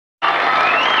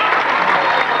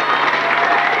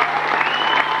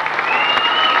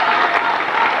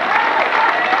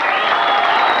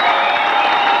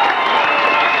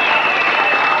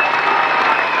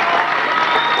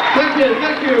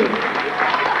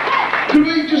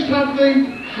had the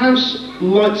house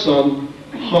lights on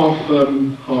half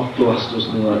blast or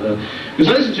something like that.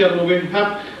 Because, ladies and gentlemen, we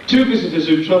have two visitors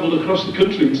who've travelled across the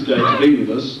country today to be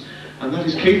with us, and that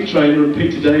is Keith Traynor and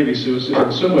Peter Davies, who are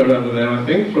sitting somewhere over there, I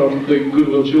think, from the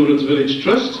Goodwill Children's Village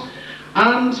Trust.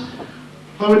 And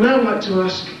I would now like to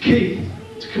ask Keith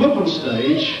to come up on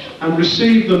stage and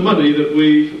receive the money that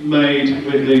we've made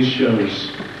with these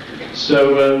shows.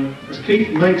 So, as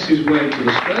Keith makes his way to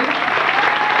the stage...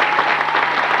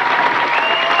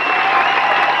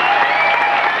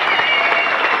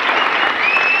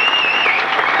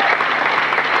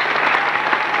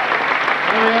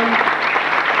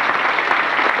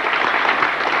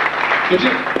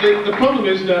 The problem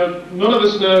is now, none of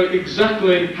us know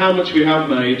exactly how much we have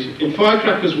made. In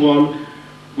Firecrackers 1,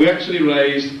 we actually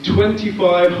raised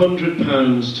 £2,500,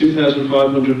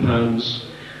 £2,500,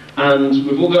 and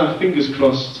we've all got our fingers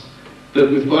crossed that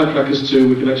with Firecrackers 2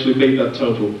 we can actually beat that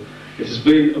total. It has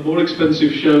been a more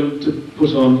expensive show to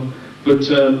put on, but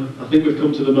I think we've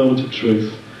come to the moment of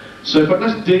truth. So if I can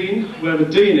ask Dean, wherever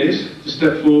Dean is, to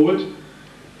step forward,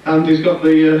 and he's got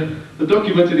the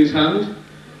document in his hand.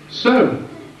 So,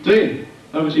 Dean,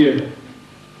 over to you.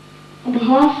 On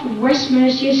behalf of West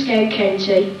Mercia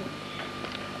County,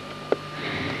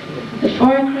 the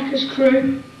Firecrackers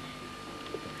crew,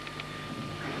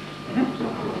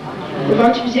 we'd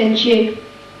like to present you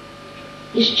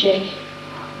this cheque.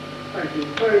 Thank you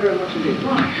very, very much indeed.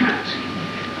 My hat.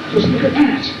 Just look at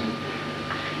that.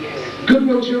 Yes.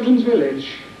 Goodwill Children's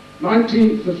Village,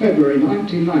 19th of February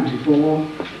 1994,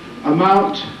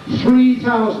 amount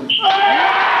 3,000.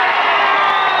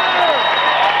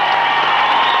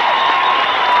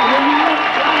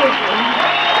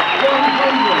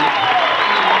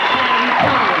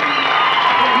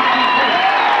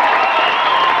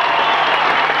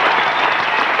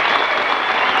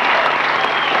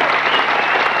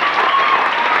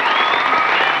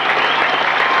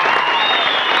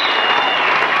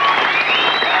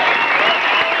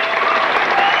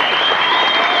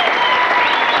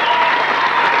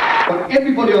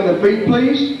 Everybody on the feet,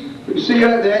 please. We see you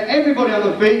out there. Everybody on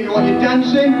the feet. We want you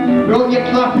dancing. We want you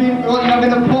clapping. We want you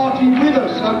having a party with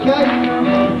us, okay?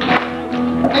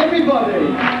 Everybody.